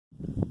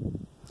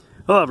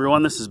Hello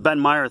everyone, this is Ben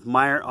Meyer with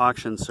Meyer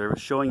Auction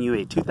Service showing you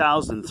a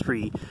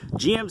 2003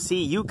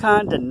 GMC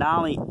Yukon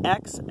Denali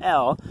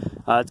XL.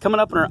 It's coming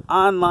up in our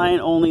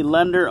online-only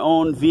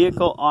lender-owned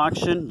vehicle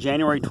auction,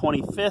 January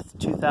 25th,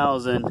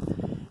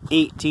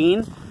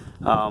 2018.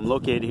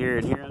 Located here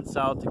in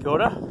South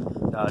Dakota.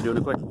 Doing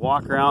a quick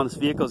walk around. This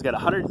vehicle's got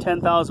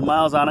 110,000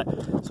 miles on it,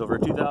 so for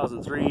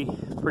 2003,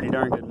 pretty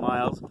darn good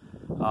miles.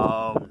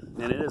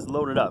 And it is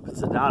loaded up.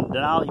 It's a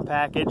Denali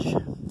package.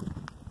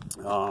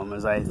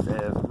 As I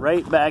have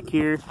right back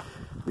here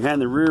behind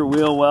the rear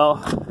wheel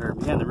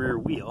behind the rear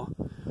wheel,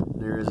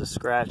 there is a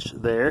scratch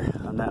there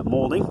on that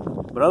molding,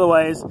 but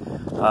otherwise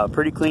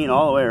pretty clean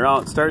all the way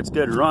around. It starts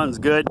good, runs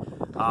good.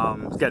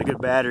 It's got a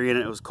good battery in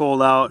it. It was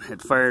cold out,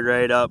 it fired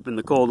right up in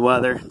the cold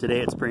weather.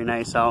 Today it's pretty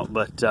nice out,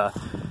 but I'm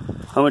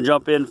gonna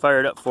jump in and fire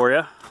it up for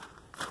you.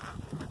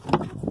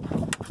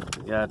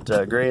 Got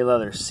gray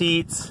leather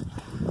seats.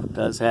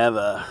 Does have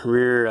a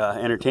rear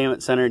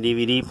entertainment center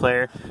DVD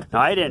player.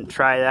 Now I didn't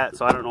try that,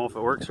 so I don't know if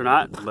it works or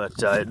not, but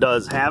it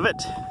does have it.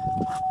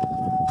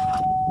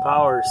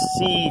 Power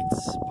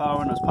seats, power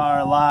windows,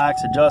 power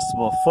locks,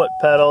 adjustable foot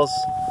pedals.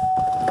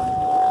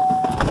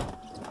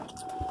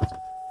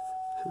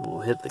 And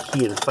we'll hit the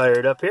key and fire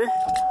it up here.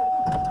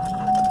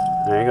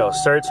 There you go,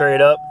 starts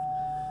right up.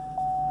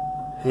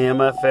 AM,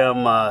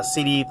 FM,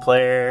 CD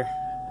player,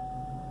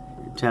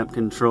 your temp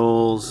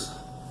controls,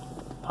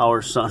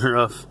 power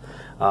sunroof.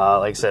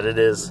 Like I said, it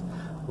is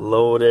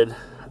loaded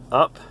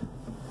up,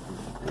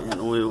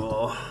 and we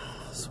will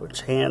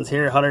switch hands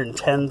here.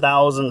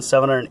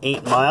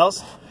 110,708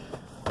 miles.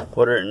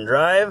 Put her in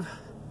drive.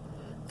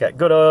 Got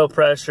good oil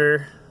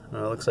pressure.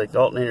 Looks like the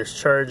alternator's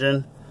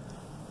charging.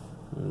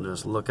 We'll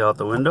just look out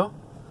the window,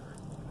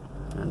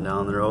 and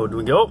down the road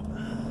we go.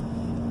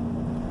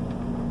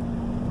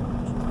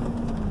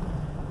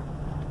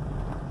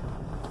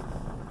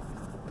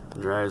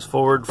 Drives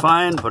forward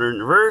fine. Put her in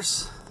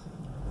reverse.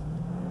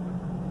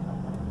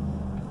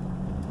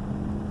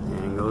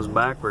 Goes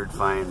backward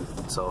fine.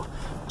 So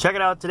check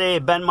it out today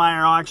at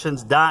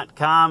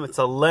benmeyerauctions.com. It's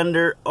a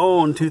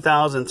lender-owned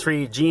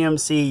 2003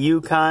 GMC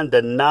Yukon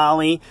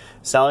Denali,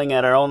 selling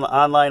at our own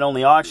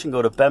online-only auction.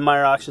 Go to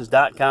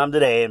benmeyerauctions.com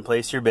today and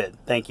place your bid.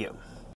 Thank you.